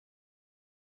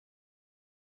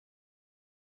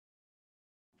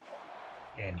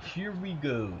And here we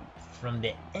go from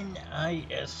the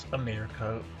NIS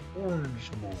America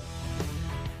Orange Bowl.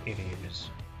 It is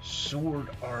Sword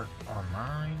Art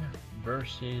Online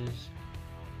versus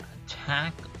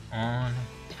Attack on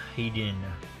Titan.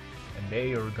 And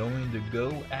they are going to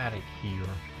go at it here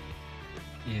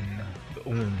in the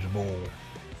Orange Bowl.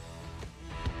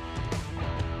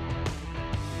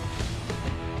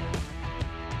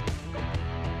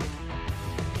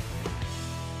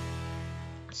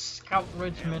 Scout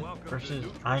Regiment versus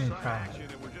Aincrad,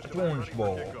 the Orange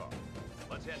Bowl.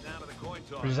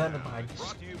 Presented by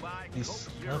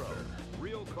Discover.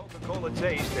 Real Coca-Cola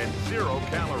taste and 0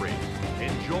 calories.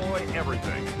 Enjoy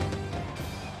everything.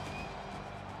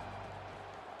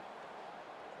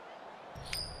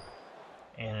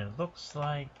 And it looks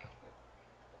like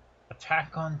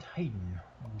Attack on Titan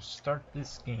will start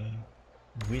this game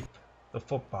with the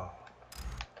football.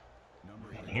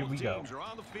 And here we go. Teams are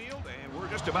on the field, and we're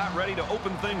just about ready to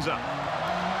open things up.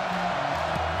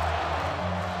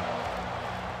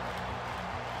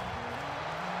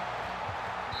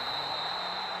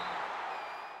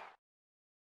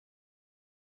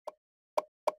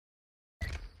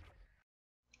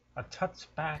 A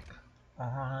touchback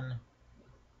on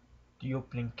the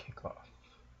opening kickoff.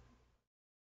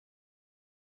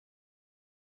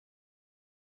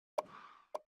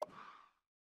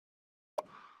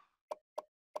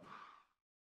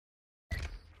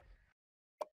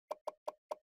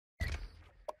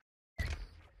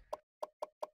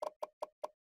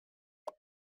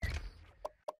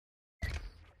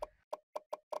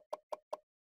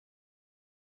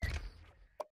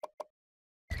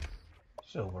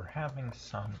 So we're having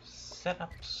some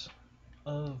setups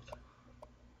of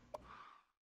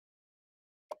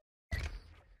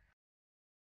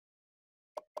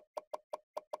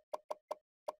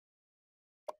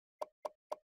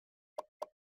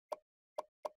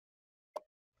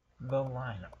the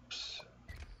lineups.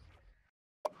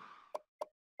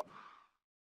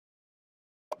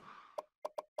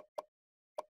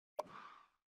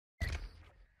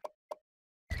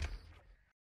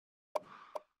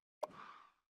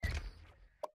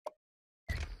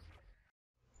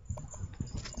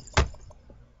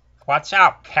 Watch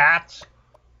out, cats!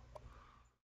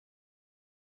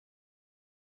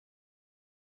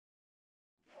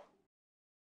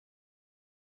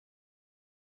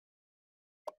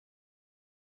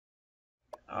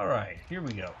 Alright, here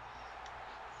we go.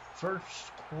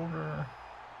 First quarter,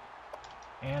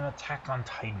 and Attack on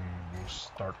Titan will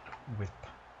start with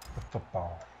the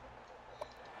football.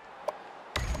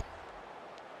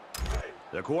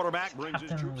 The quarterback brings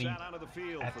his troops out onto the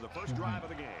field for the first drive of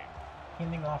the game.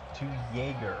 Handing off to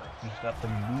Jaeger, who's got the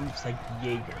moves like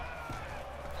Jaeger.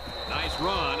 Nice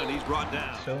run, and he's brought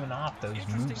down. Showing off those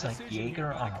moves like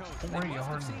Jaeger on a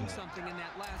 4-yard gain. Something in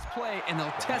that last play, and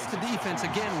they'll test the defense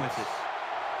again with it.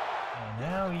 And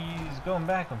now he's going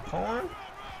back and forward,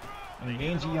 and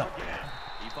gains a yard.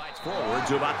 He fights forward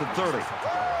to about the 30.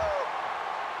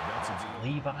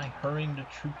 Levi hurrying the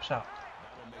troops up.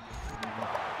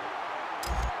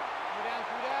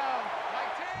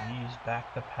 He's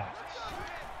back to pass.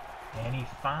 And he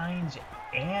finds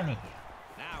Annie.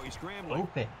 Now he's scrambling.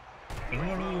 Open.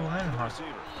 Annie Lenhart.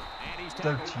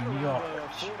 13 yards.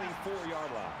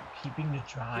 44-yard line. Keeping the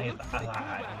drive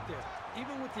alive.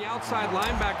 Even with the outside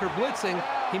linebacker blitzing,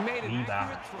 he made an Levi.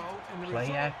 accurate throw, and the Play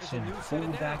result action. is a new Fooled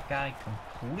second that down. guy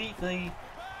completely.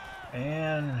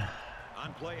 And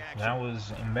On play action. that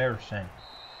was embarrassing.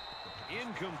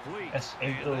 Incomplete. SAO.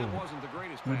 That wasn't the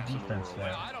greatest Good pass in the defense world. there.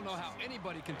 Well, I don't know how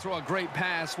anybody can throw a great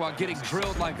pass while getting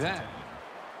drilled like that.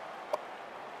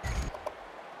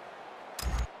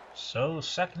 So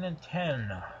 2nd and 10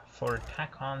 for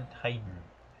Attack on Titan.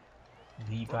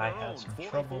 Levi had some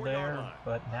trouble there,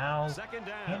 but now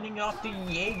handing off to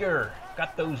Jaeger.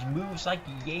 Got those moves like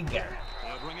Jaeger.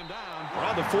 They'll bring him down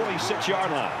around the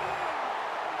 46-yard line.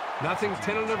 Nothing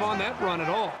tentative on that run at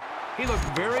all. He looked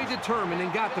very determined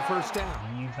and got the first down.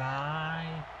 Levi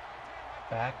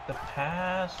back the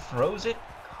pass, throws it,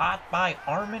 caught by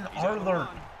Armin Arlert.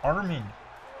 Armin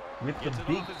with the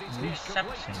big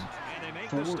reception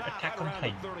for Attack on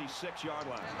Titan. 36-yard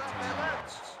line.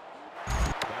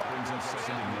 That brings him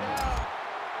 2nd and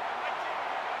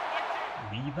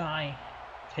 9. Levi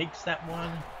takes that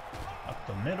one up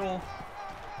the middle.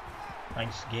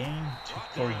 Nice gain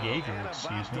for Jaeger,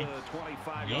 excuse me.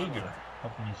 Jaeger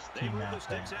helping his team out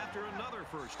there.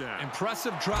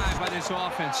 Impressive drive by this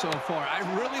offense so far. I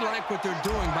really like what they're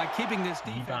doing by keeping this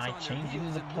defense Levi on their changing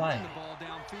heels the and play. moving the ball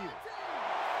downfield.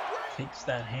 Takes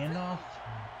that handoff.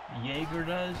 Jaeger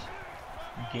does.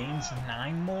 Gains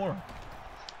 9 more.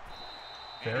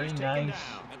 Very nice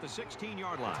at the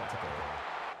 16-yard line.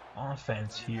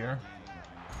 offense here.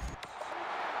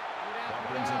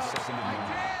 That brings in second and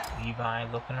 1.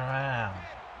 Levi looking around.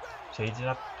 Changes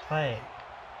up the play.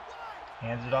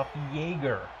 Hands it off to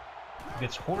Jaeger.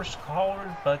 Gets horse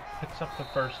collared, but picks up the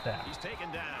first down. He's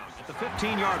taken down at the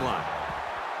 15-yard line.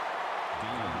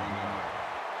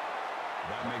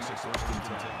 That makes it first and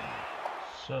 10.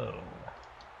 So,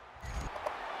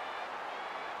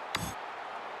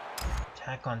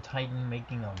 Attack on Titan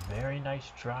making a very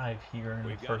nice drive here in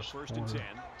the first first and quarter.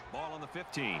 10. Ball on the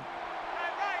 15.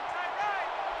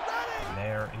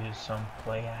 There is some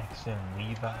play action.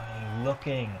 Levi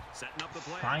looking, Setting up the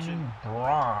play finding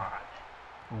Broad.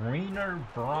 Reiner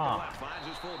Broad finds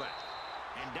his fullback.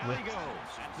 And down with he goes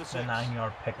at the 6. the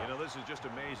 9-yard pickup. You know, this is just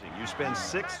amazing. You spend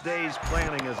 6 days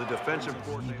planning as a defensive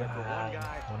coordinator for one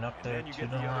guy, Went up and there then you to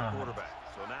get the the other line. quarterback.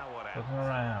 So now what happens? Looking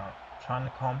around, trying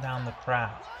to calm down the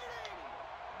crowd.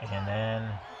 And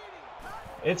then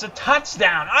it's a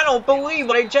touchdown. I don't believe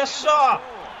what I just saw.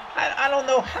 I don't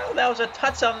know how that was a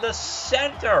touchdown. The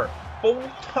center,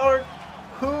 Boltart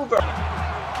Hoover.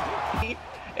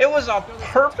 It was a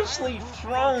purposely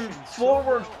thrown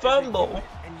forward fumble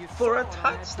for a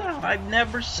touchdown. I've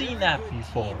never seen that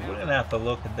before. We're going to have to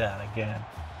look at that again.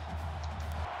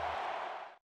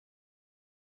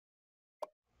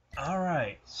 All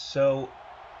right, so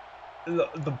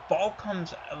the ball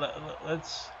comes.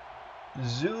 Let's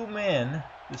zoom in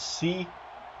to see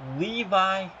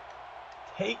Levi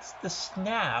takes the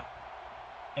snap,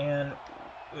 and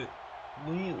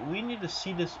we need to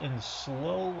see this in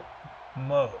slow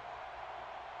mo.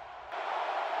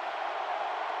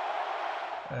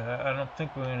 I don't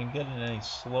think we're going to get it any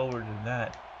slower than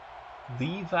that.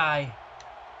 Levi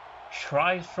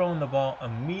tries throwing the ball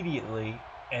immediately,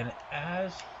 and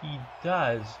as he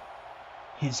does,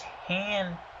 his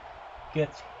hand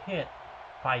gets hit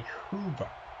by Hoover,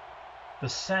 the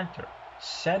center.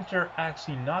 Center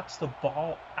actually knocks the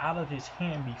ball out of his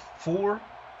hand before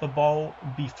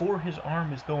his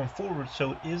arm is going forward,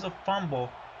 so it is a fumble,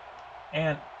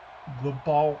 and the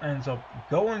ball ends up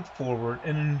going forward,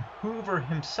 and Hoover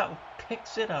himself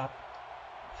picks it up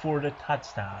for the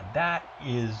touchdown. That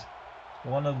is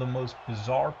one of the most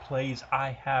bizarre plays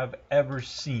I have ever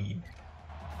seen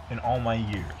in all my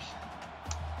years.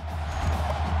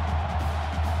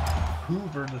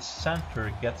 Hoover, the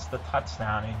center, gets the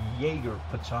touchdown, and Jaeger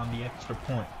puts on the extra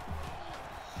point.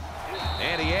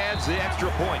 And he adds the extra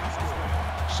point.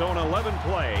 So an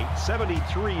 11-play,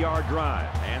 73-yard drive,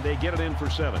 and they get it in for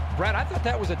 7. Brad, I thought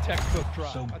that was a textbook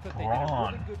drive. So I thought they did a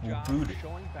Braun really good will job boot it.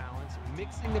 showing balance,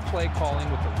 mixing the play calling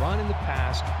with the run and the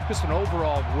pass. Just an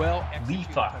overall well-executed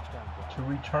Lifa touchdown drive. to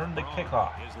return the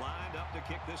kickoff. Is lined up to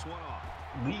kick this one off.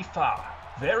 Lifa,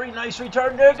 very nice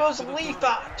return. There goes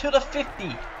Lifa to the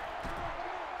 50.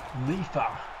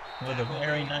 Lifa with a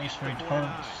very nice return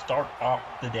to start off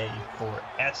the day for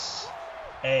SAO.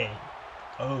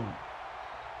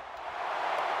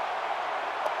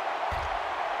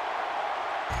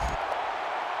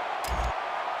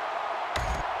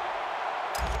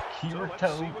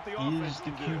 Kirito is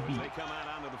the QB.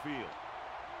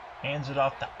 Hands it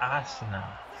off to Asana.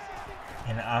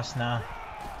 And Asana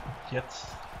gets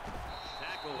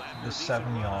the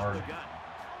 7-yard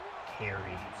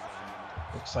carry.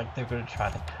 Looks like they're going to try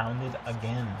to pound it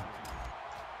again.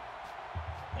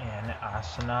 And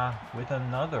Asana with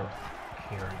another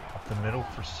carry up the middle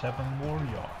for 7 more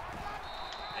yards.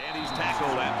 And he's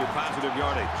tackled after positive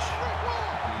yardage.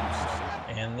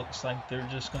 And looks like they're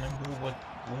just going to go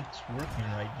what's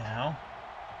working right now.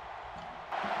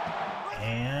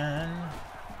 And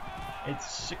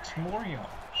it's 6 more yards.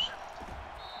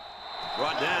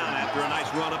 Brought down after a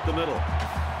nice run up the middle.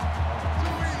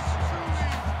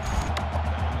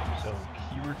 So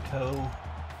Kirito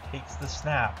takes the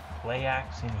snap. Play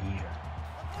action here.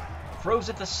 Throws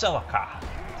it to Silica.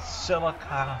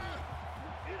 Silica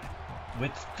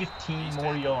with 15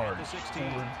 more yards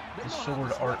for the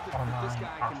Sword Art Online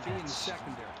offense.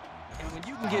 And when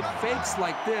you can get fakes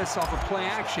like this off of play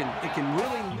action, it can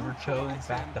really... Kirito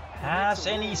back to pass,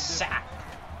 and he's sacked.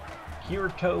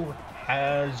 Kirito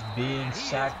has been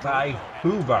sacked by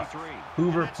Hoover.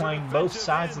 Hoover playing both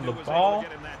sides of the ball.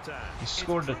 He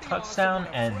scored a touchdown,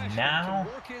 and now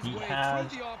he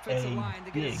has a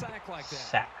big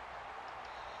sack.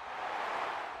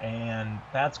 And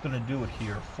that's going to do it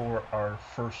here for our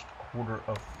first quarter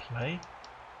of play.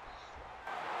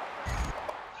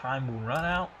 Time will run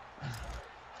out.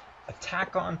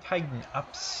 Attack on Titan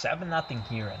up 7-0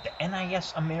 here at the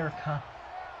NIS America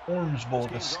Orange Bowl.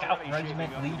 The Scout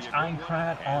Regiment leads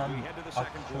Aincrad on a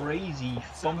crazy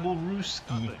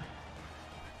fumble-rooski.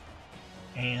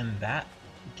 And that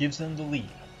gives them the lead.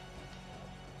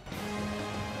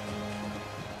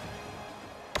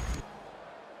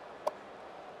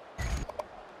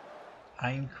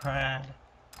 Aincrad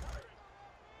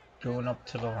going up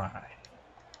to the line.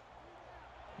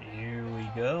 Here we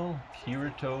go.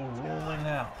 Kirito rolling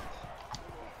out.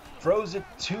 Throws it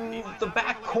to the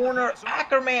back corner.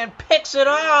 Ackerman picks it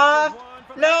off.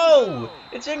 No!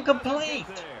 It's incomplete.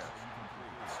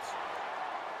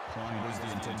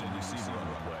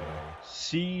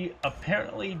 C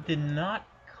apparently did not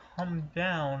come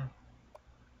down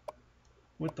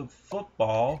with the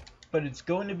football, but it's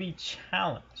going to be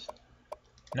challenged.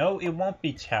 No, it won't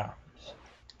be challenged.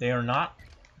 They are not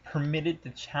permitted to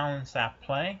challenge that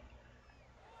play.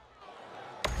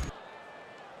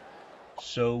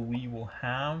 So we will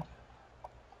have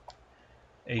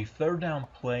a third down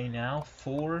play now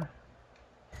for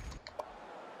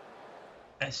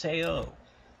SAO.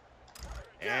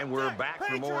 And we're back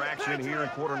for more action here in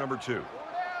quarter number 2.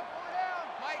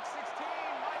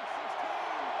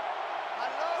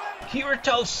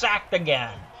 Kirito sacked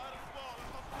again.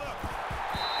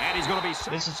 And he's going to be...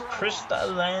 This is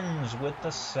Krista Lenz with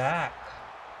the sack.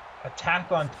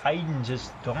 Attack on Titan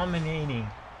just dominating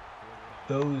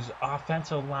those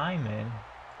offensive linemen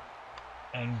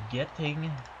and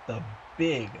getting the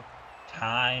big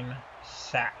time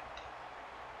sack.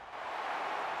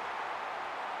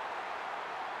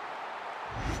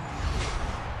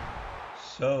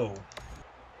 So,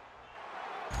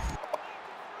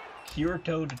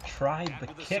 Kirito to try the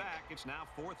kick.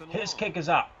 His kick is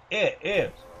up. It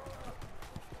is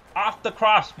off the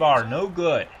crossbar. No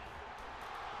good.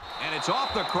 And it's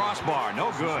off the crossbar.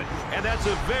 No good. And that's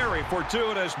a very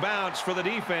fortuitous bounce for the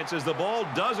defense as the ball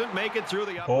doesn't make it through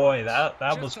the... Boy,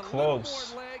 that was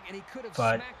close.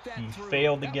 But he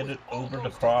failed to get it over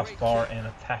the crossbar, and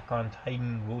Attack on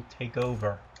Titan will take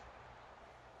over.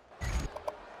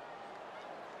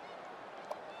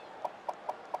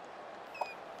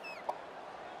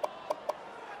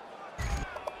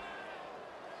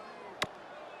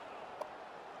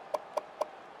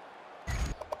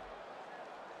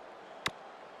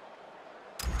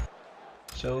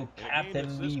 So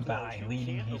Captain Levi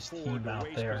leading his team out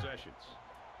there.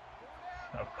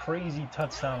 A crazy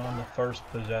touchdown on the first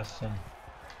possession.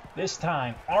 This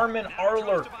time, Armin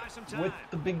Arler with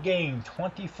the big gain,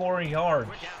 24 yards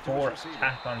for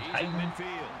Attack on Titan,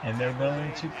 and they're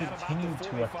going to continue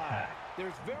to attack.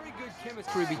 There's very good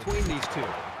chemistry between these two.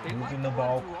 Moving the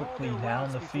ball quickly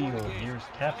down the field. Here's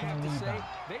Captain Levi.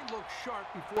 They look sharp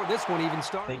before this one even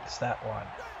started. Takes that one.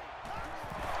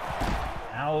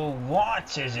 Now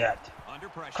launches it.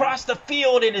 Across the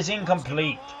field, it is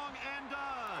incomplete.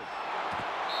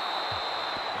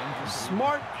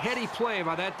 Smart, heady play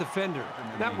by that defender.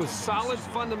 That was solid,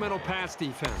 fundamental pass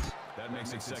defense. That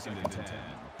makes it 2nd and 10.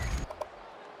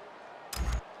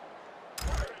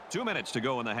 2 minutes to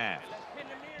go in the half.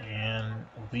 And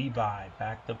Levi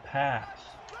back to pass.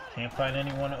 Can't find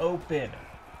anyone open.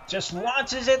 Just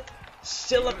launches it.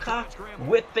 Silica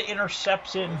with the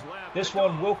interception. This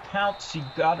one will count. She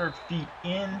got her feet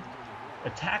in.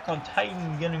 Attack on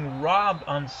Titan getting robbed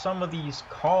on some of these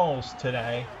calls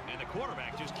today. And the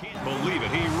quarterback just can't believe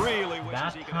it. He really wishes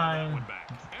that he could time, have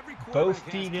back. both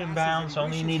feet in bounds,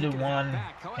 only needed one,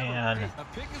 and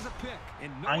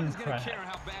Aincrad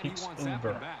takes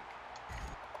over.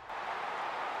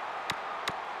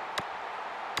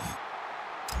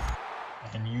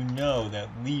 And you know that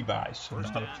Levi should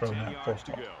not have thrown that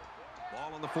football.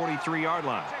 Ball on the 43-yard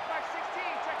line.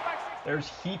 There's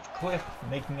Heathcliff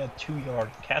making a 2-yard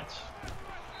catch.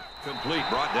 Complete,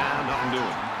 brought down, nothing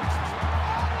doing.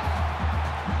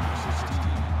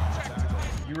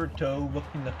 Kirito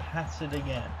looking to pass it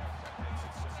again.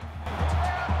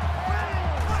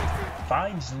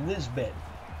 Finds Lisbeth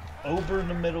over in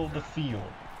the middle of the field.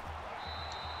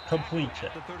 Completes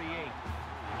it.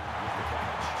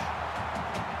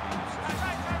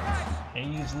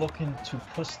 He's looking to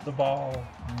push the ball,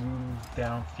 move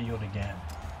downfield again.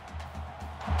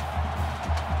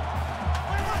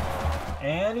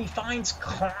 And he finds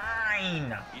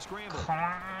Klein.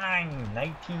 Klein,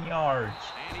 19 yards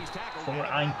for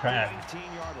Aincrad.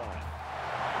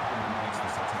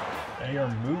 They are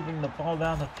moving the ball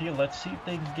down the field. Let's see if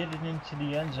they can get it into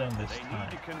the end zone this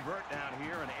time.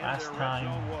 Last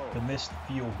time, the missed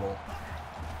field goal.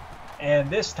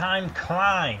 And this time,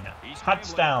 Klein.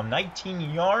 Touchdown, 19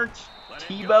 yards.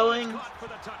 T-bowing.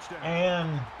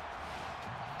 And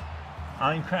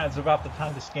Aincrad's about to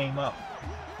tie this game up.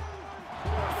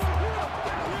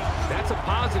 That's a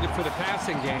positive for the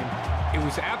passing game. It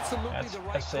was absolutely That's the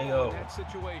right SAO. call in that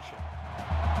situation.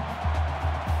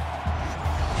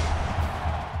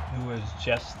 Who has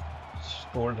just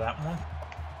score that one.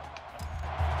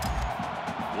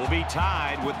 Will be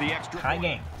tied with the extra Tie point.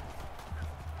 game.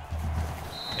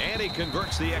 And he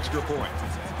converts the extra point.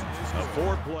 A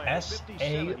 4-play, SAO.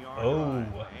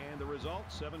 57-yard drive. And the result,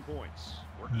 7 points.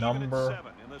 We're even at Number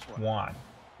 7 in this one. 1.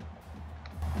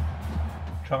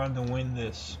 Trying to win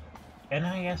this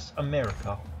NIS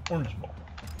America Orange Bowl.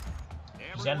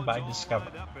 Presented by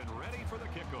Discover.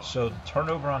 So the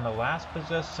turnover on the last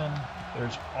possession,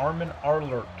 there's Armin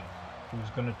Arlert, who's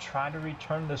going to try to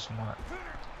return this one.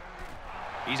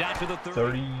 He's out to the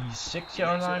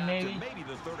 36-yard line, maybe? Maybe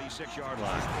the 36-yard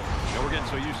line. You know, we're getting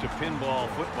so used to pinball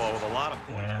football with a lot of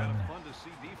points. Kind of fun to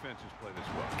see defenses play this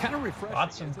well. Kind of refreshing.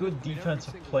 Lots of good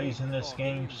defensive plays in this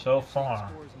game so far.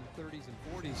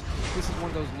 This is one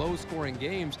of those low-scoring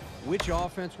games. Which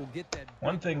offense will get that?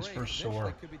 One thing's for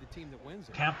sure.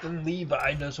 Captain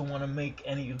Levi doesn't want to make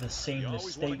any of the same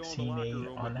mistakes he made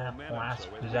on that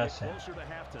last possession.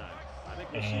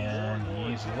 And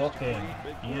he's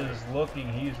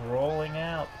looking, he's rolling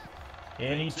out.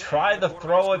 And he tried to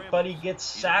throw it, but he gets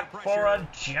sacked for a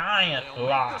giant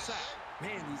loss.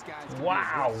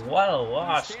 Wow, what a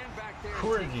loss.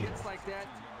 Crazy.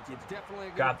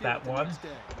 Got that one.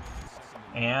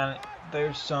 And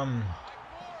there's some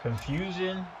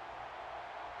confusion,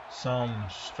 some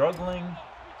struggling.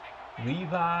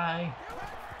 Levi's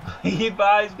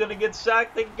gonna get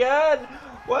sacked again.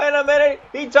 Wait a minute,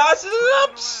 he tosses it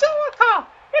up. Silica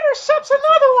intercepts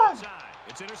another one.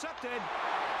 It's intercepted.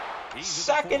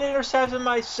 Second interception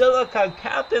by Silica.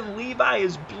 Captain Levi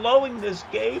is blowing this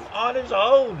game on his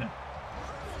own.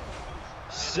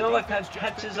 Silica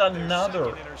catches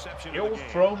another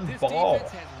ill-thrown ball.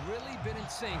 Really been in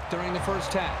sync during the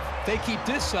first half. If they keep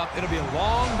this up, it'll be a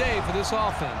long day for this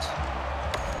offense.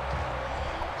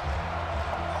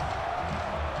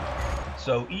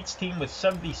 So each team with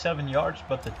 77 yards,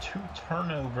 but the 2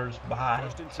 turnovers by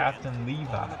Captain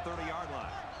Levi.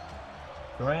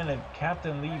 Granted,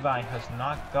 Captain Levi has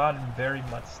not gotten very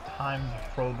much time to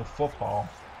throw the football.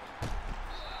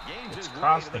 It's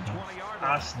costing him.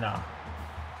 Asna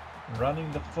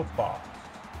running the football.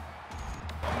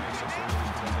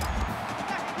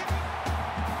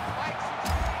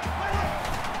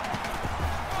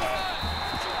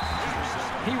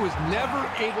 He was never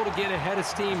able to get ahead of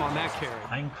steam on that carry.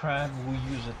 Aincrad will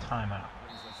use a timeout.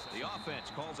 The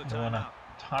offense calls a They want to timeout.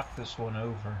 talk this one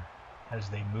over as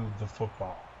they move the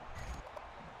football.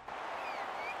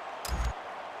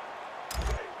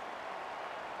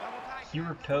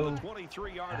 Hirito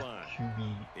 23-yard line.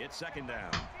 QB It's second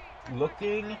down.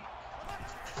 looking,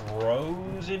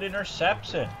 throws an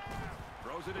interception.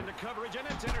 Throws it into coverage and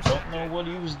it's intercepted. Don't know what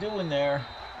he was doing there.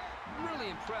 Really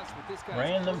impressed with this guy's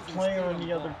Random closing player speed on the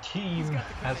the other ball. team He's got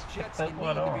the kind has of picked jets that you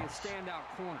one need to be a off. standout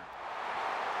corner.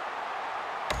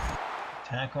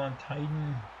 Attack on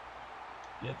Titan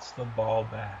gets the ball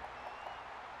back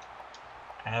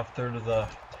after the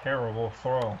terrible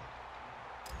throw.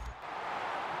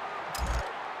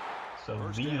 So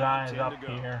First down, Levi's 10 up to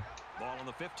go. here. Ball on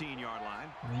the 15-yard line.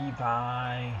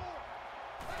 Levi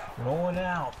rolling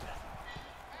out.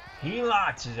 He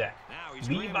launches it. Now he's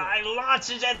Levi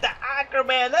launches at the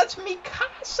Ackerman. That's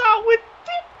Mikasa with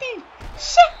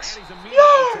 56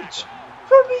 yards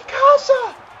for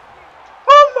Mikasa.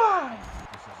 Oh my!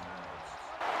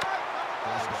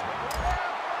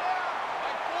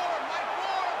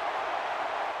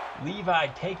 Levi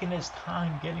taking his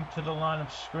time getting to the line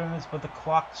of scrimmage, but the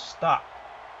clock stopped.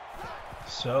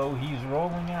 So he's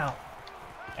rolling out.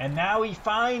 And now he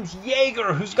finds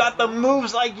Yeager, who's got the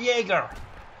moves like Yeager.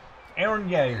 Aaron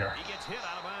Yeager. He gets hit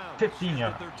out of bounds. 15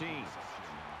 yards. 13.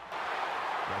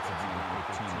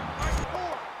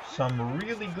 Some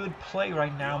really good play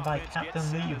right now by Captain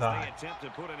Levi. Attempt to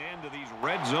put an end to these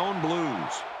red zone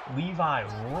blues. Levi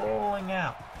rolling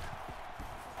out.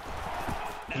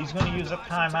 He's going to use a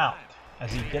timeout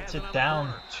as he gets it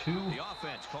down to The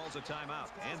offense calls a timeout.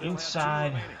 And they'll have 2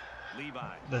 inside remaining.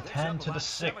 Levi the picks 10 up to the about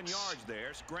 7 6. yards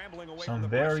there, scrambling away from Some the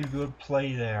very pressure. good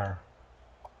play there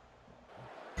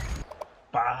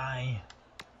by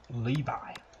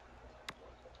Levi.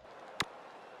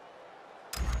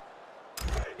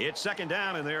 It's second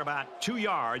down, and they're about 2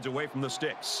 yards away from the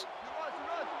sticks.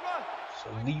 So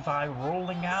Levi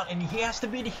rolling out, and he has to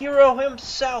be the hero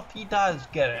himself. He does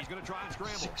get it. He's going to try and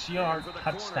scramble. 6-yard For the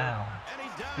touchdown. corner. And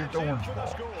he Your dives in orange for the ball.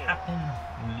 score. Captain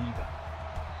Levi.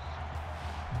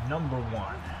 Number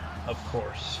 1, of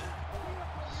course.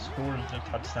 Scores the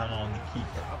touchdown on the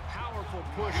keeper. A powerful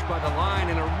push by the line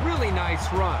and a really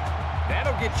nice run.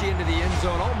 That'll get you into the end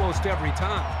zone almost every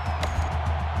time.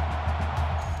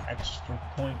 Extra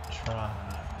point try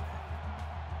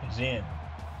is in.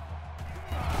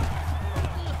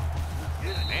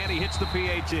 he hits the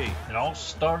PAT. It all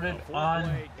started on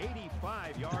the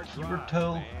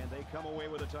Kirito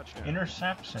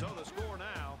interception.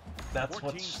 That's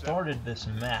what started this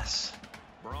mess.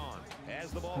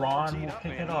 Braun will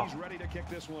kick it off.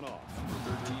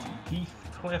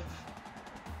 Heathcliff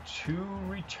to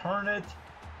return it,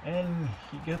 and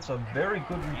he gets a very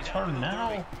good return.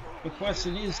 Now the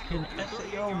question is, can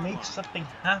SAO make something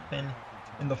happen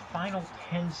in the final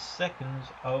 10 seconds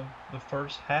of the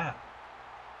first half?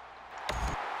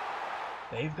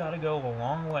 They've got to go a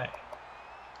long way.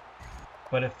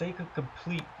 But if they could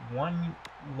complete one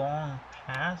long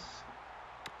pass,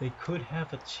 they could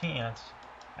have a chance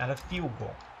at a field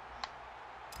goal.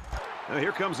 Now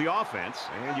here comes the offense,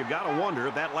 and you got to wonder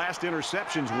if that last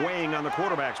interception's weighing on the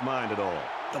quarterback's mind at all.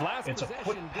 It's a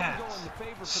quick pass.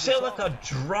 Silica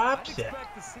drops it.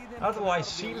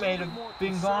 Otherwise, she may have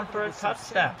been gone for a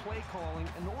touchdown.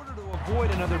 In order to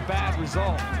avoid another bad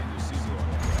result.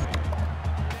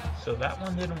 So that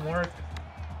one didn't work.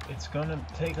 It's going to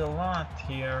take a lot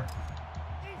here.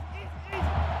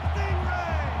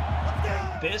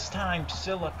 This time,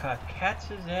 Silica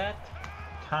catches it.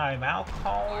 Timeout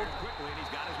called.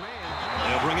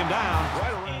 They'll bring him down.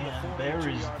 And there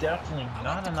is definitely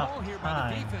not enough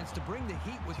time to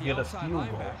get a field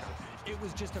goal.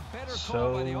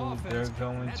 So they're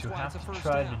going to have to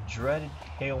try the dreaded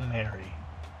Hail Mary.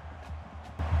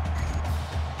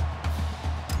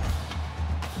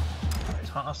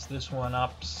 Toss this one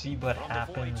up, see what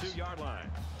happens.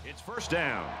 It's first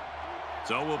down.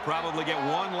 So we'll probably get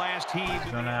one last heave.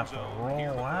 He's going to have to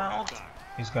roll out.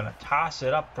 He's going to toss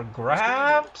it up for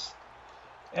grabs.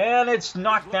 And it's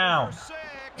knocked down.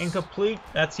 Incomplete.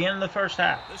 That's the end of the first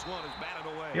half.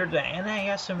 Here's the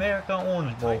NIS America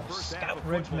Orange Bowl. Scout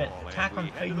Regiment Attack on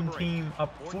Titan team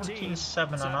up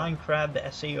 14-7 on Aincrad,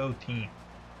 the SAO team.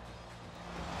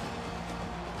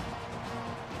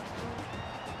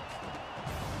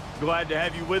 Glad to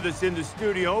have you with us in the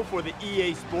studio for the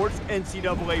EA Sports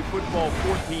NCAA Football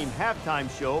 14 halftime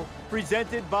show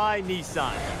presented by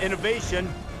Nissan.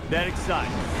 Innovation that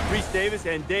excites. Reese Davis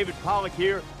and David Pollock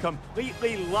here,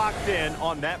 completely locked in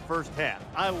on that first half.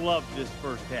 I love this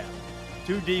first half.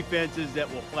 Two defenses that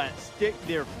will flat stick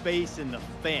their face in the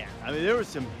fan. I mean, there was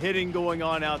some hitting going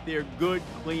on out there. Good,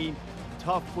 clean,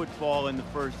 tough football in the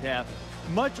first half.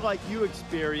 Much like you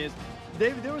experienced,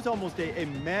 David, there was almost a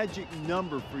magic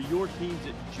number for your teams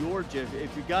at Georgia.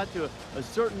 If you got to a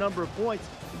certain number of points,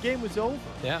 the game was over.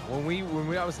 Yeah,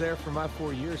 when I was there for my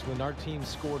 4 years, when our team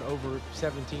scored over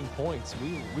 17 points,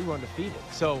 we were undefeated.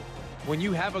 So when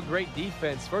you have a great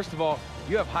defense, first of all,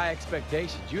 you have high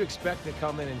expectations. You expect to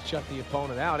come in and shut the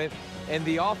opponent out. And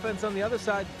the offense on the other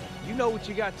side, you know what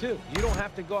you got too. You don't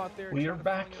have to go out there. We are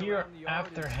back here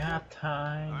after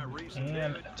halftime,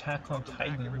 and Attack on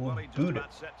Titan will boot it.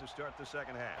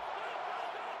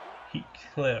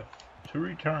 Heathcliff to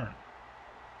return.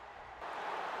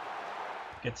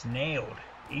 Gets nailed.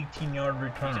 18-yard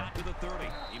return.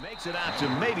 He makes it out to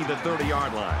maybe the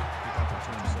 30-yard line.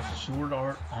 Sword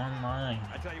Art Online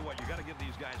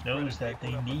knows that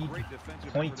they need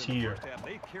points here.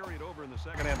 They carry it over in the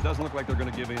second half. Doesn't look like they're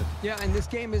going to give in. Yeah, and this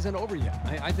game isn't over yet.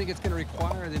 I think it's going to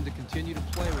require them to continue to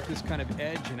play with this kind of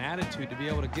edge and attitude to be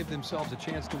able to give themselves a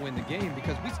chance to win the game,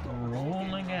 because we still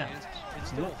rolling out. It's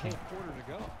still a full quarter to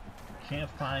go. Can't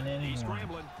find anyone.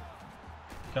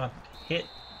 Got hit.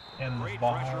 And the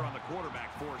ball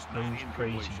goes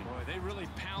crazy. Boy, they really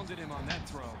pounded him on that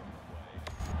throw.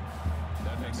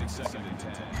 That makes it 2nd and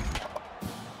 10.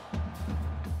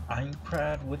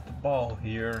 Aincrad with the ball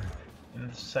here in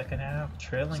the second half,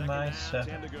 trailing by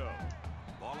 7.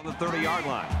 Ball on the 30-yard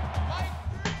line.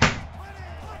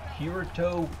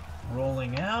 Kirito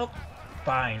rolling out,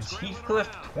 finds Heathcliff,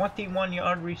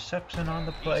 21-yard reception on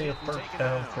the play, a first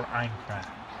down for Aincrad.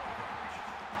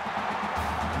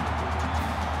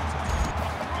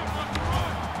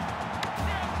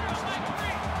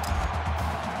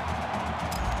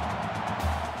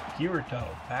 Kirito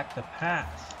back to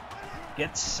pass,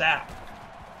 gets sacked.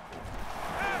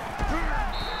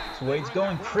 So Wade's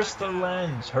going. Krista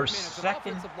Lenz, her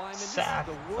second sack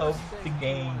of the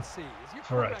game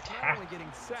for Attack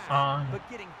on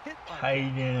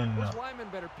Titan. Which lineman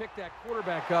better pick that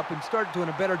quarterback up and start doing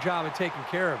a better job of taking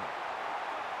care of it?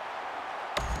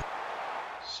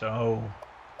 So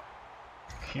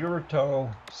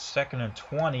Kirito, 2nd and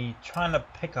 20, trying to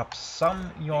pick up some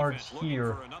yards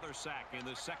here. For another sack in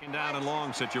the second down and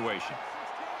long situation.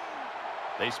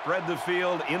 They spread the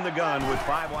field in the gun with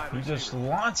 5 wide receivers. He just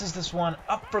launches this one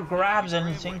up for grabs, and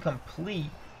it's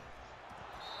incomplete.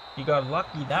 He got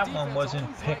lucky that one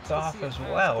wasn't picked off as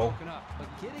well. But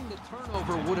getting the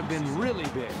turnover would have been really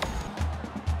big.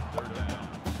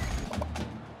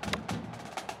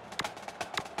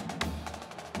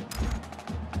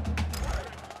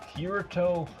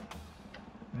 Kirito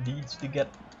needs to get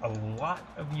a lot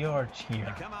of yards here.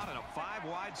 They come out in a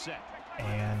 5-wide set.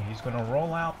 And he's going to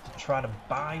roll out to try to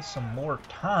buy some more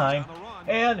time.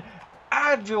 And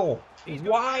Agile,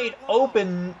 wide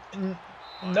open.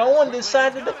 No one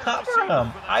decided to cover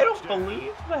him. I don't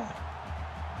believe that.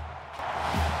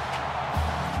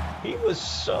 He was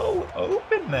so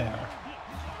open there.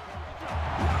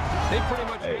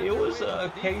 It was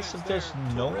a case of just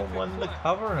no one wanted to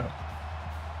cover him.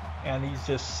 And he's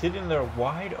just sitting there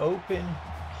wide open.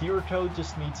 Kirito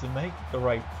just needs to make the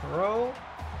right throw.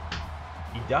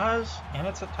 He does, and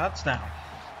it's a touchdown.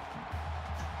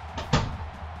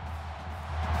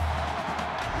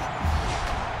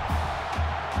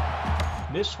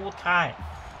 This will tie.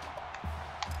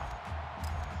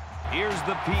 Here's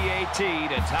the PAT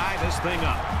to tie this thing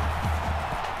up.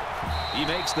 He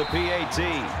makes the PAT.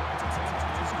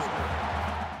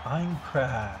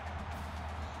 Aincrad.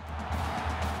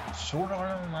 Short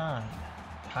arm line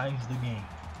ties the game.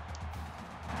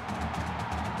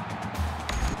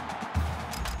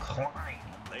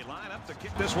 They line up to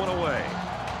kick this one away.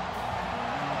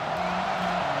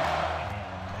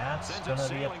 And that's going to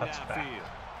be a touchback.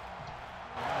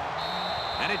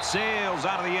 And it sails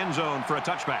out of the end zone for a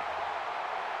touchback.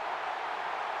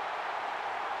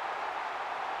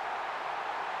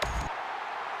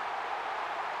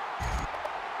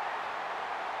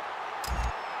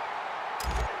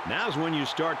 Now's when you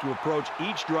start to approach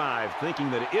each drive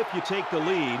thinking that if you take the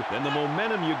lead, then the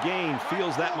momentum you gain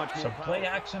feels that much more. Some play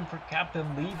action for Captain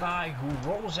Levi, who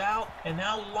rolls out and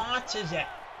now launches it.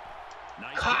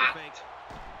 Nice Caught.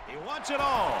 He wants it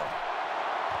all.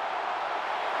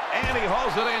 And he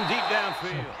hauls it in deep So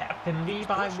downfield. Captain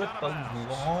Levi with the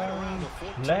long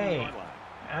play.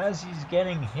 As he's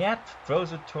getting hit,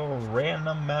 throws it to a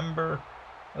random member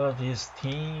of his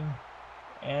team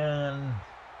and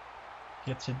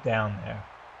gets it down there.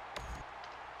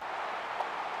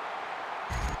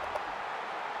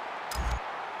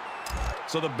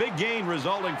 So the big gain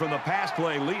resulting from the pass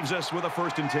play leaves us with a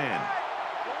 1st and 10.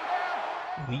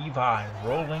 Levi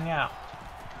rolling out.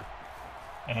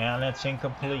 And it's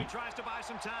incomplete. He tries to buy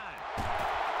some time.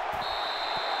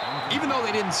 Even though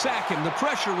they didn't sack him, the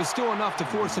pressure was still enough to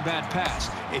force a bad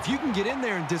pass. If you can get in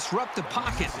there and disrupt the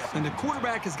pocket, then the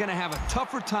quarterback is going to have a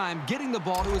tougher time getting the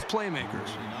ball to his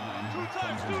playmakers.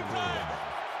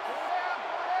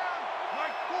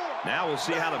 Now we'll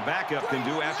see how the backup can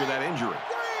do after that injury.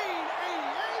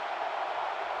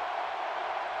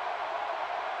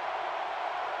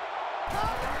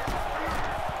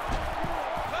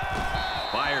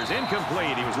 Fires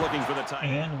incomplete. He was looking for the tight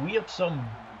end. And we have some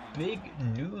big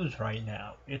news right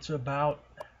now. It's about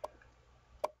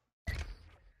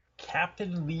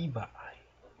Captain Levi.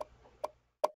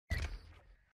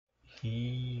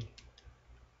 He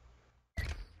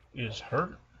is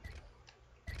hurt,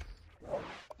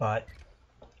 but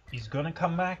he's going to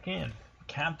come back in.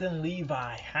 Captain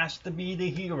Levi has to be the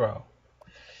hero.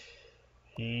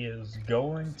 He is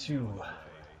going to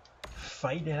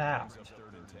fight it out.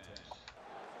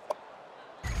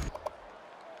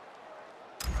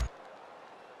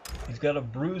 He's got a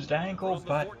bruised ankle,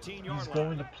 but he's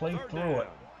going to play through it.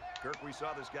 Kirk, we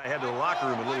saw this guy head to the locker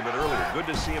room a little bit earlier. Good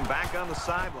to see him back on the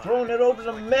sideline. Throwing it over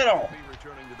the middle.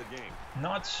 Returning to the game.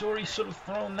 Not sure he should have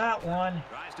thrown that one.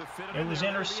 It was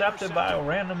intercepted by a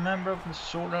random member of the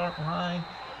short arm line.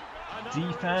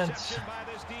 Defense.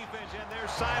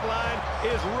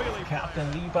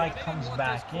 Captain Levi comes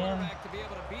back in.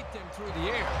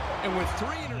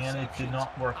 And it did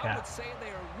not work out.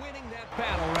 They are winning that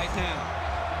battle right now.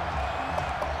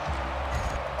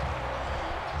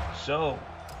 So,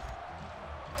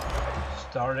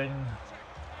 starting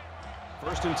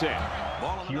 1st and 10. Ball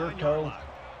on the 9-yard Kirito line.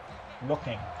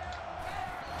 looking.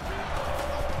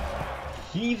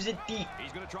 Heaves it deep.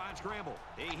 He's going to try and scramble.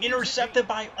 Intercepted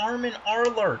by Armin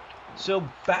Arlert. So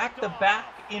back-to-back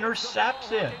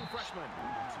interception.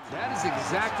 That is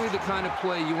exactly the kind of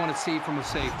play you want to see from a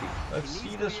safety. Let's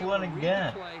see this one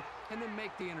again. And then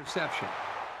make the interception.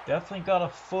 Definitely got a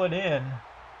foot in.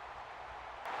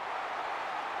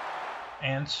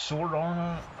 And sort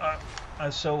on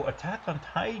so Attack on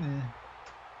Titan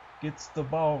gets the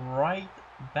ball right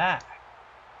back.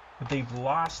 But they've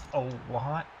lost a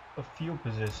lot of field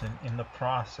position in the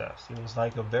process. It was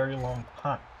like a very long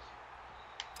punt.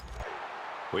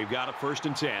 We've got a 1st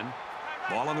and 10.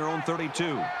 Ball on their own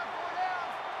 32.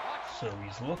 So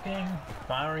he's looking,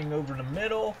 firing over the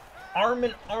middle.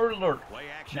 Armin Arlert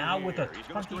now with a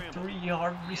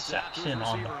 23-yard reception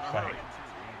on the play.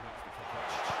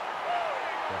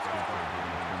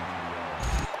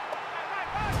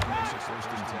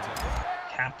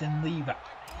 Captain Levi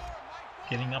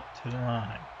getting up to the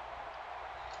line.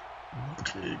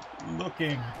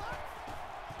 Looking.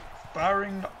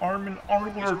 Firing the arm and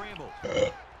armor.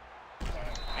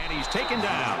 And he's taken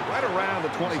down right around the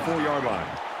 24-yard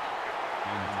line.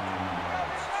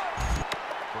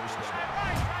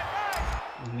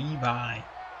 Levi.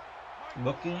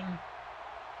 Looking.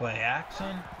 Play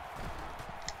action.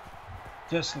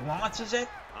 Just launches it.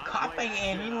 Caught by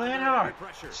Andy Leonhardt.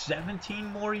 17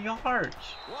 more yards.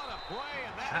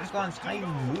 Attack on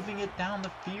Titan moving it down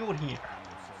the field here.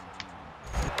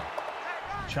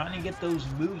 Trying to get those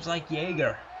moves like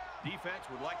Jaeger. Defense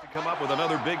would like to come up with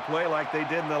another big play like they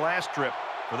did in the last trip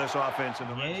for this offense in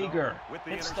the red zone. Jaeger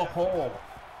hits the hole.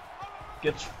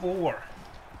 Gets 4.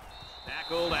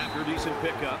 Tackled after decent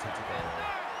pickup.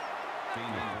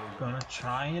 Gonna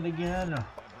try it again.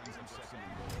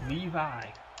 Levi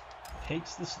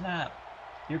takes the snap.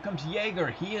 Here comes Jaeger.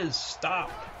 He is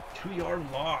stopped. 2-yard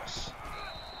loss.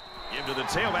 Give to the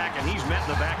tailback, and he's met in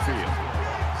the backfield.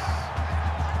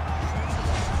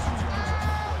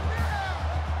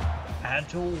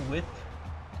 Agile with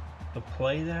the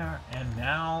play there, and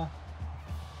now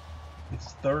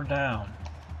it's 3rd down.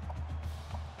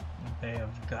 They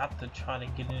have got to try to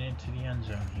get it into the end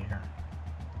zone here.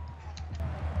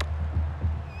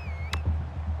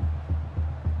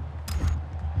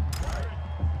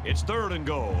 It's 3rd and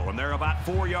goal, and they're about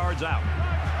 4 yards out.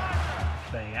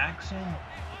 Play action.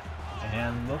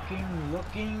 And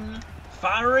looking,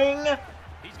 firing.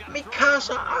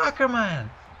 Mikasa Ackerman.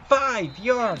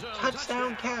 5-yard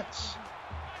touchdown catch.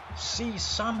 C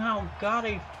somehow got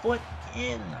a foot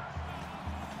in.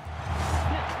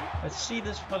 Let's see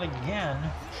this foot again.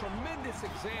 Tremendous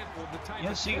example of the type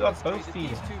Yes, of you got chemistry both that feet.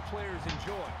 these two players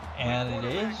enjoy. And When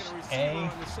it is quarterback and receiver a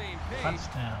are on the same page,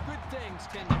 touchdown. good things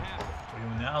tend to happen. We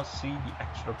will now see the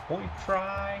extra point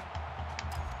try.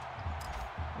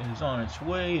 It is on its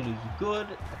way. It is good.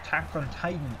 Attack on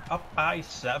Titan up by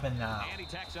 7 now. And he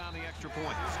tacks on the extra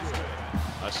point.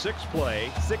 A 6-play,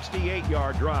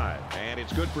 68-yard drive, and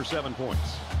it's good for 7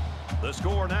 points. The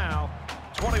score now,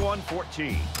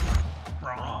 21-14.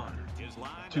 Braun.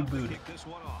 2 booty.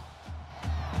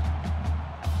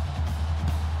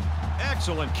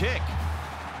 Excellent kick.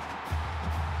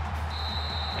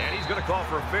 And he's going to call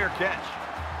for a fair catch.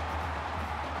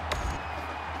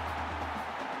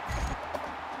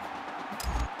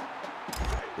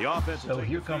 The offense. So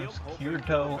here comes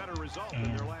Kirito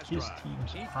and his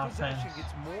team's offense.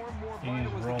 He's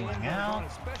rolling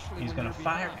out. He's going to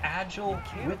fire Agile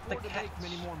with the catch.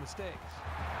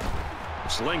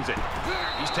 Slings it.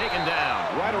 He's taken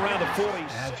down right around the 40.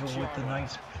 Agile with the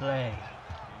nice play.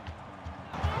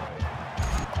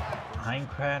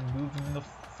 Aincrad moving the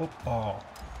football.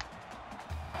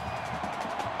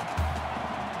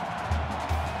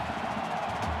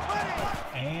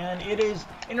 And it is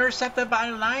intercepted by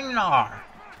Langnar.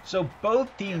 So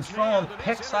both teams throwing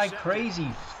picks like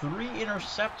crazy. 3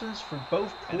 interceptions for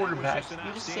both quarterbacks.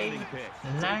 You say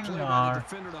Langnar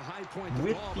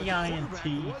with the INT.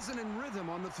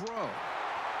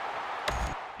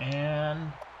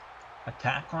 And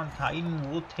attack on Titan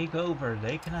will take over.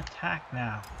 They can attack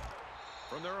now.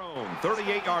 From their own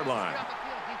 38-yard line.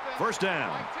 1st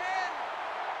down.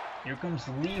 Here comes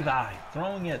Levi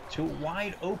throwing it to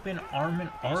wide open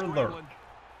Armin Arler.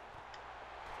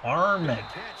 Armin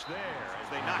Catch there as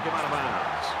they knock him out of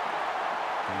bounds.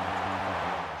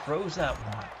 throws that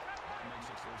one.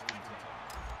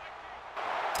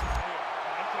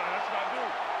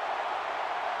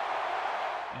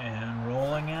 And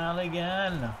rolling out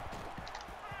again.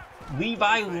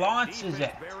 Levi launches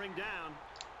it.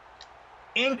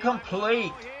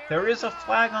 Incomplete. There is a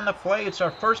flag on the play. It's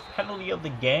our first penalty of the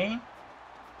game.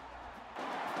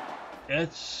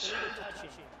 It's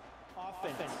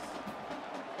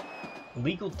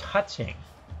legal touching.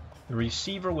 The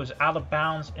receiver was out of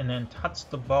bounds and then touched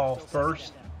the ball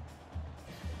first.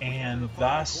 And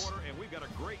thus,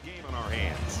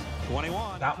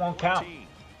 that won't count.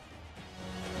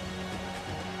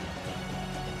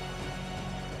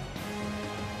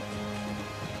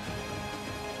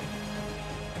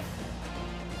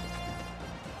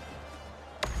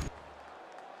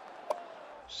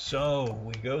 So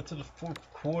we go to the 4th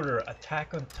quarter.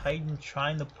 Attack on Titan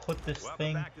trying to put this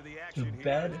thing to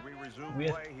bed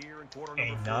with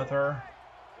another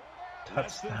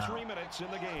touchdown.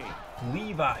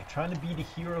 Levi, trying to be the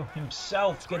hero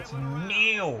himself, gets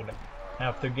nailed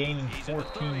after gaining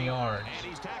 14 yards.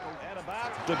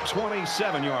 The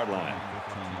 27-yard line.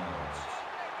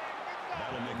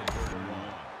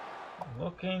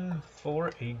 Looking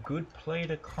for a good play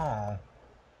to call.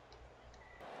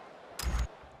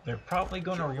 They're probably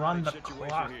going to run the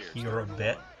clock here a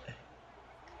bit.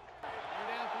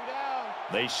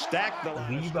 They stack the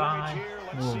line. Levi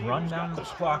will run down the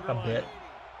clock a bit.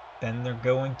 Then they're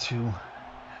going to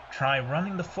try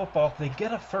running the football. If they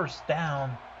get a first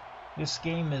down, this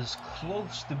game is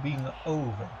close to being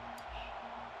over.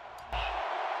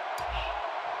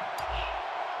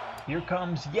 Here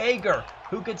comes Jaeger,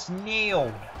 who gets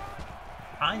nailed.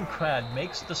 Aincrad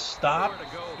makes the stop,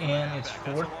 and it's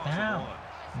 4th down.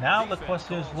 Now the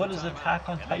question is, what does Attack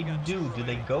on Titan do? Do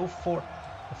they go for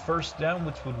the first down,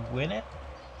 which would win it?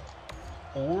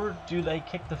 Or do they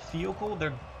kick the field goal?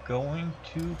 They're going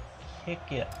to kick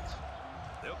it.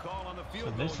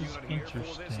 So this is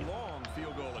interesting.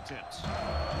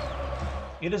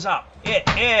 It is up. It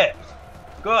is.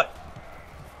 Good.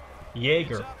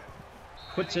 Jaeger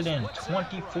puts it in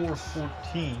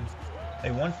 24-14.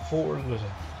 They went for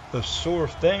the sore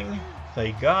thing.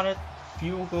 They got it.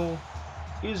 Field goal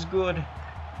is good.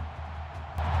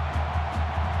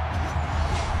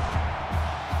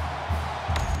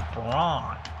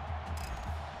 Braun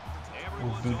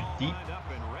will boot it deep.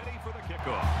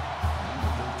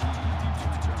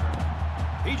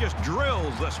 He just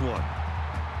drills this one.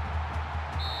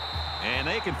 And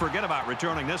they can forget about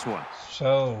returning this one.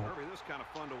 So,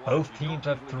 both teams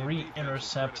have 3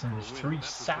 interceptions, 3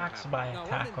 sacks by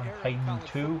Attack on Titan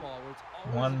 2,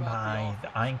 one by the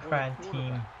Aincrad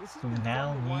team, who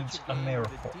now needs a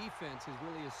miracle.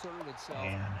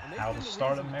 And how to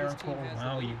start a miracle?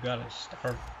 Well, you gotta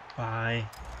start by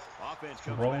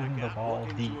throwing the ball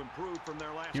deep.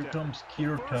 Here comes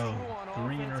Kirito,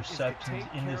 3 interceptions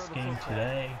in this game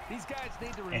today.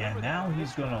 And now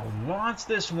he's gonna launch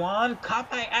this one, caught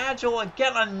by Agile, and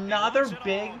get another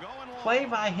big play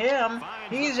by him.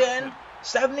 He's in.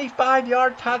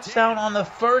 75-yard touchdown on the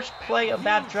first play of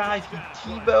that drive. He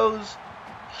T-bows.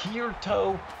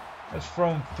 Kirito has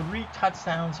thrown 3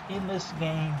 touchdowns in this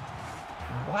game.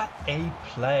 What a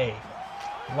play.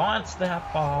 Launched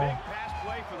that ball,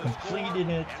 completed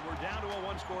it,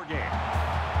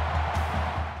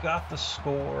 got the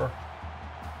score.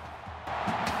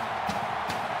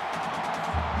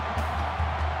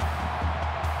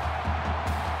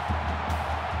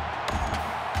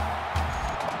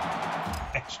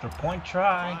 Extra point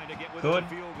try, good.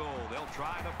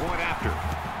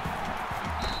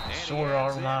 Sword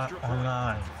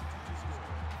online.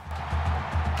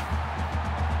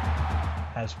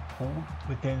 Has pulled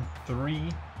within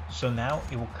 3, so now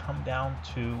it will come down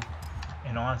to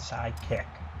an onside kick.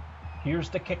 Here's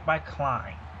the kick by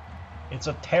Klein. It's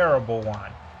a terrible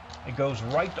one. It goes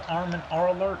right to Armin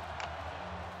Arlert,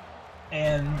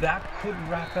 and that could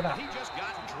wrap it up. He just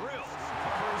got drilled.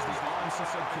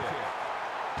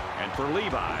 And for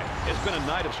Levi, it's been a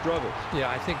night of struggles. Yeah,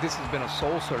 I think this has been a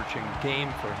soul-searching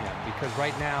game for him because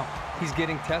right now he's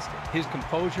getting tested. His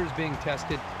composure is being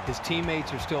tested. His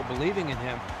teammates are still believing in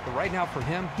him. But right now for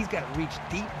him, he's got to reach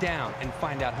deep down and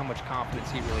find out how much confidence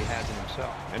he really has in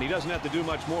himself. And he doesn't have to do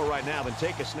much more right now than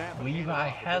take a snap. Levi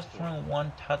has thrown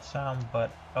 1 touchdown, but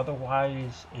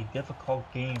otherwise a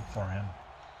difficult game for him.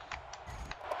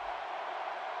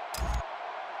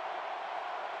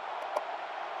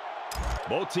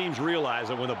 Both teams realize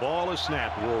that when the ball is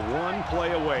snapped, we're 1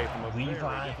 play away from a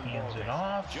Levi hands it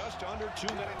off, just under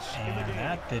 2 minutes and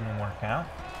that didn't work out.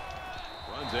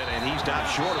 Runs it, and he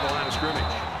stops short of the line of scrimmage.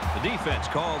 The defense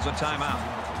calls a timeout.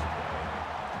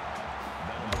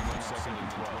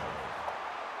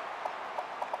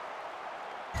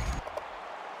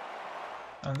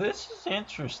 Now this is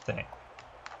interesting.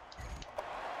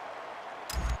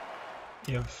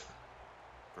 If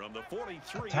From the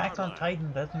 43 Attack on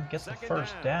Titan doesn't get the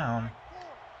first down.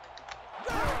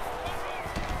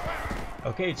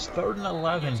 Okay, it's 3rd and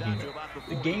 11 here.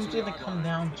 The game's going to come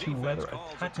down to whether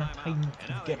Attack on Titan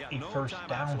can get a first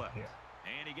down here.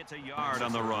 And he gets a yard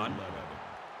on the run.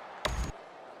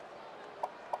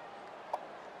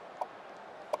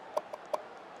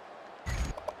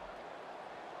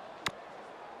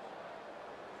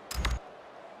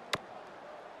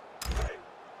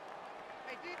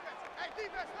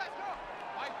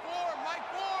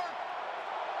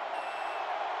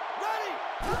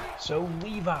 So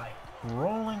Levi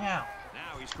rolling out.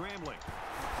 Now he's scrambling.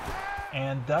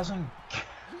 And doesn't.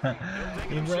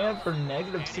 He ran for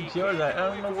 -6 yards. I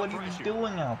don't know what he was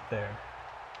doing out there.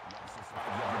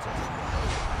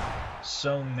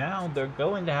 So now they're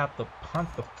going to have to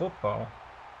punt the football.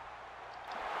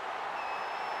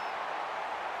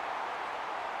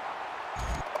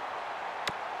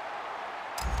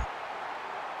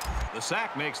 The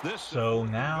sack makes this. So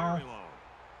now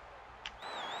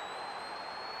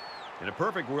in a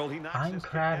perfect world, he knocks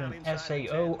Aincrad and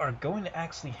SAO are going to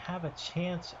actually have a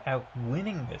chance at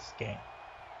winning this game.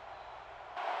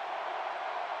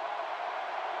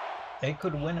 They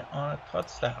could win it on a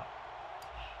touchdown.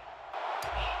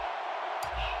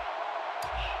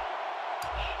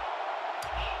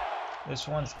 This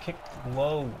one's kicked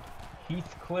low.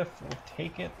 Heathcliff will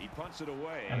take it He punts it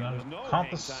away. and There's no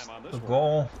accomplish hang time on this the one.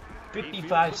 goal. He 55 fields the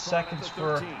ball at seconds the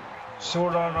for 13.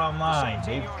 Sword Art Online.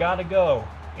 They've got to go.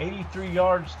 83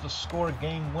 yards to score a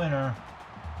game winner.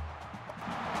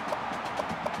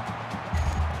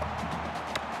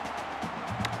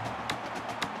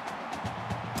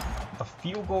 A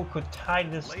field goal could tie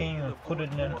this game and put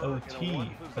it in an OT.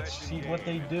 Let's see what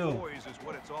they do.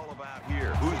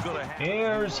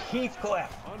 Here's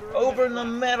Heathcliff. Over in the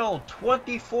middle.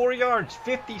 24 yards.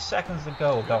 50 seconds to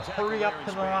go. They'll hurry up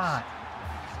to the line.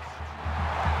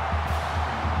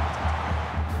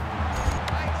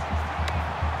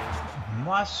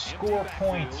 Must score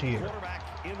points here.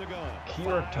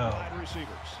 Kirito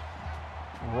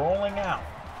rolling out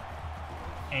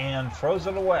and throws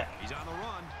it away. He's on the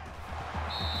run.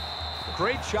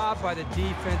 Great job by the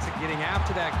defense at getting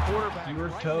after that quarterback.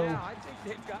 Kirito I think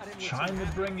they've got him with trying to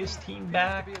some bring his team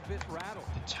back be a bit rattled.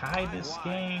 to tie this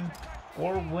game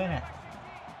or win it.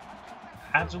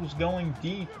 Hatzel's going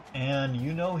deep, and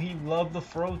you know he loved the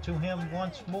throw to him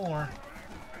once more.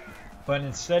 But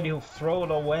instead he'll throw it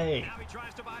away. Now he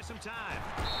tries to buy some time.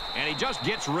 And he just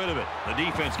gets rid of it. The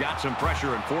defense got some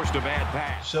pressure and forced a bad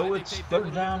pass. So it's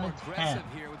third down and 10.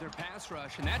 Here with their pass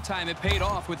rush, and that time it paid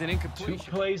off with an 2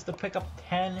 incompletion. plays to pick up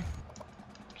 10.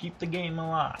 Keep the game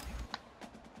alive.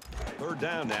 Third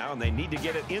down now, and they need to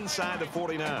get it inside the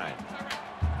 49.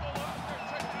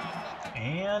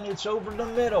 And it's over the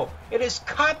middle. It is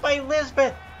caught by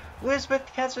Lisbeth. Lisbeth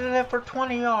catches it for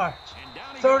 20 yards.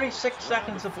 36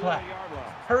 seconds to play.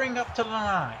 Hurrying up to the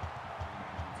line.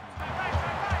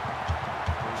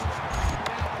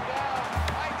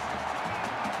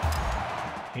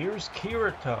 Here's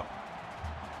Kirito.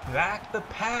 Back the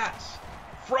pass.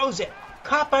 Throws it.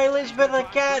 Caught by Lisbeth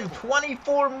again.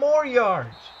 24 more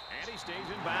yards. And he stays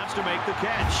in bounds to make the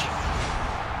catch.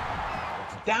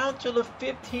 Down to the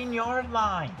 15-yard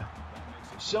line.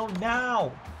 So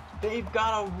now they've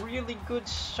got a really good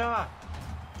shot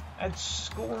at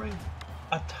scoring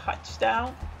a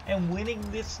touchdown and winning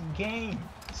this game,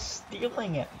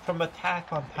 stealing it from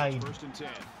Attack on Titan. First and 10.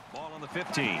 Ball on the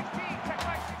 15.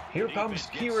 Here comes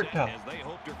Kirito. As they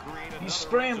hope to create another He's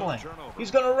scrambling. red zone turnover.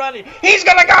 He's going to run it. He's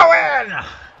going to go in.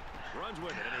 Runs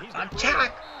with it, and he's got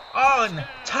Attack on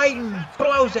Titan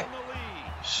blows it.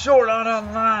 Sword Art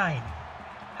Online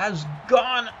has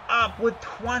gone up with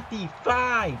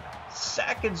 25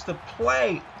 seconds to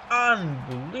play.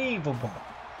 Unbelievable.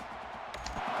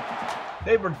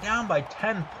 They were down by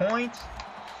 10 points,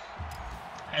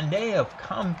 and they have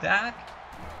come back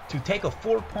to take a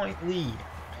 4-point lead.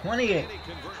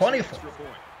 28-24.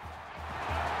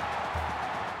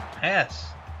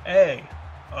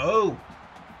 S-A-O.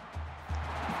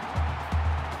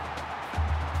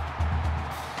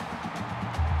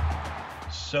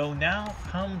 So now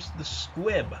comes the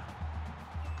squib.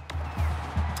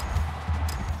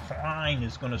 Klein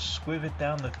is going to squib it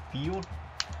down the field.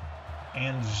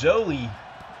 And Zoe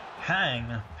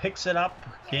Hang picks it up,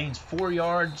 gains 4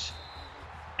 yards.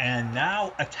 And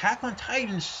now Attack on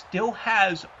Titan still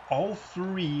has all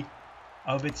 3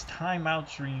 of its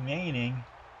timeouts remaining,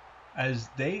 as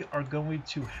they are going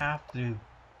to have to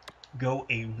go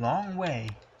a long way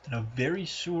in a very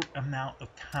short amount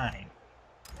of time.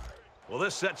 Well,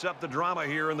 this sets up the drama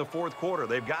here in the fourth quarter.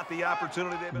 They've got the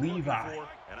opportunity they've been Levi, looking for.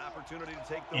 An opportunity to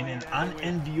take the in lead an and win.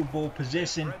 unenviable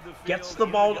position, Spread the gets field, the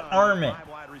get ball it to done. Armin. 5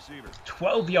 wide receivers.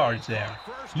 12 yards there.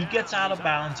 He gets out of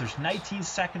bounds. There's 19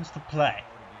 seconds to play.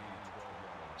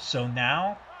 So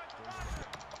now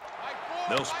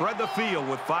They'll spread the field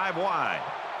with 5 wide.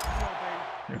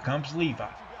 here comes Levi.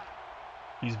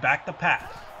 He's back to pass.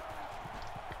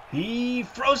 He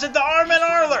throws it to Armin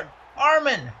Arler.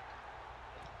 Armin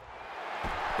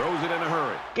Throws it in a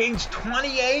hurry. gains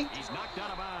 28 He's knocked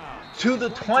out of bounds. to the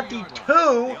 22.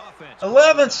 The offense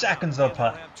 11 seconds to play.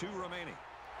 will have 2 remaining.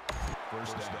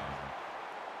 First down.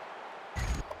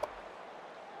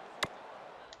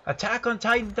 Attack on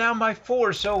Titan down by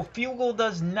 4, so field goal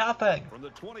does nothing. From the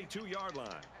 22-yard line.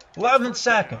 11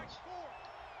 seconds.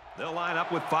 They'll line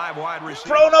up with 5 wide receivers.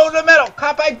 Thrown over the middle.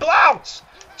 Caught by Blouts.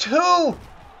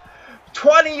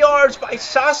 20 yards by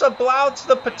Sasa Blouts,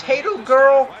 the potato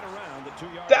girl. Right around the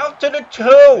 2-yard Down line. to the 2.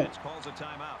 Defense calls a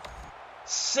timeout.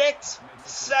 6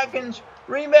 seconds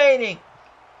remaining.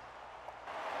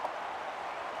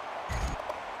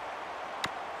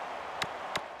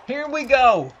 Here we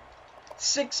go.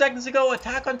 6 seconds to go.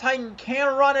 Attack on Titan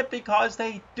can't run it because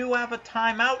they do have a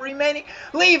timeout remaining.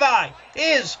 Levi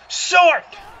is short.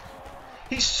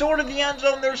 He's short of the end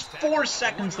zone. There's 4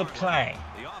 seconds to play.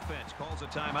 The offense calls a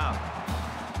timeout.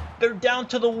 They're down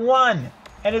to the 1.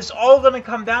 And it's all going to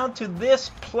come down to this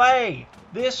play.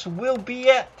 This will be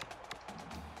it.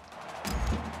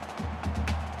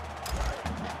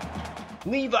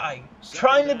 Levi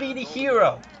trying to be the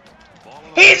hero.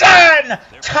 He's in!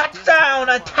 Touchdown!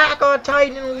 Attack on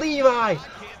Titan. Levi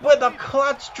with a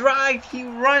clutch drive. He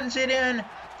runs it in.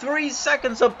 3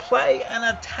 seconds of play, and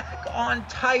Attack on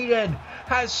Titan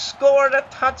has scored a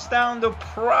touchdown to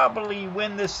probably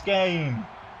win this game.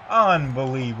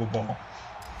 Unbelievable.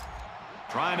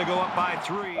 Trying to go up by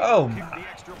 3. Oh Kick my. the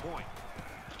extra point.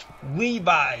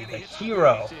 Levi, the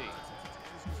hero.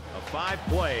 A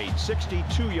 5-play,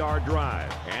 62-yard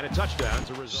drive, and a touchdown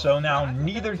to result. So now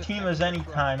neither team has any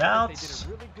timeouts. They did a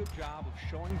really good job of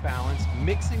showing balance,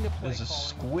 mixing the play There's a calling,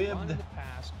 squib, running the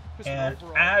pass. Just an and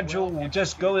overall Agile will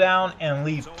just go down and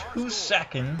leave 2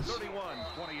 seconds. 31-28.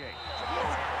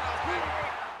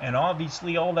 And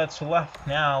obviously all that's left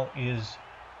now is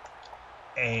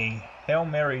a Hail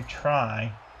Mary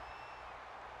try.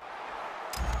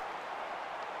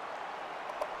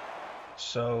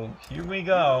 So here we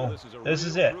go. This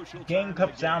is it. The game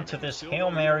comes down to this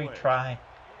Hail Mary try.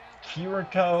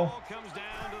 Kirito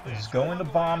is going to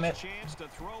bomb it,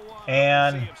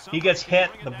 and he gets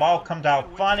hit. The ball comes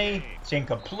out funny. It's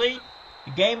incomplete.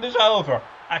 The game is over.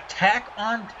 Attack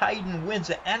on Titan wins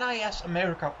the NIS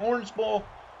America Orange Bowl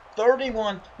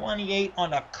 31-28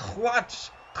 on a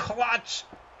clutch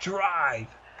drive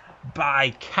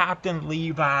by Captain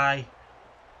Levi.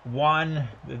 One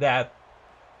that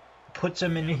puts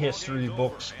him in the history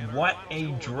books. What a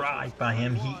drive by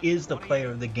him. He is the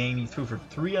player of the game. He threw for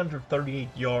 338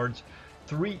 yards,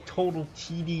 3 total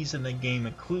TDs in the game,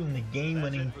 including the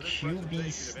game-winning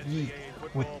QB sneak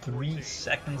with 3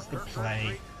 seconds to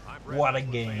play. What a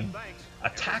game.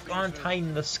 Attack on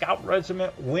Titan, the Scout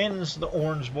Regiment, wins the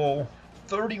Orange Bowl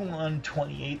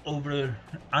 31-28 over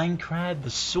Aincrad, the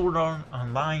Sword Art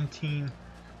Online team.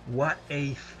 What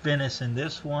a finish in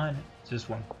this one. Just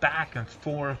went back and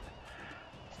forth.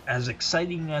 As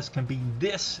exciting as can be,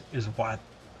 this is what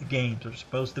the games are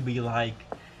supposed to be like,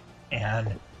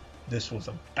 and this was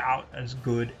about as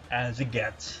good as it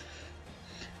gets.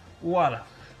 What a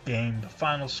game. The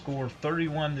final score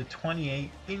 31-28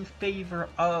 in favor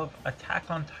of Attack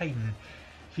on Titan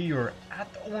here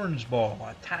at the Orange Bowl.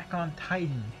 Attack on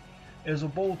Titan is a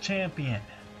bowl champion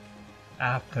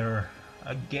after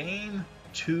a game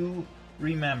to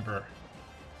remember.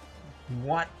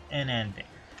 What an ending.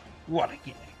 What a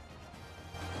game.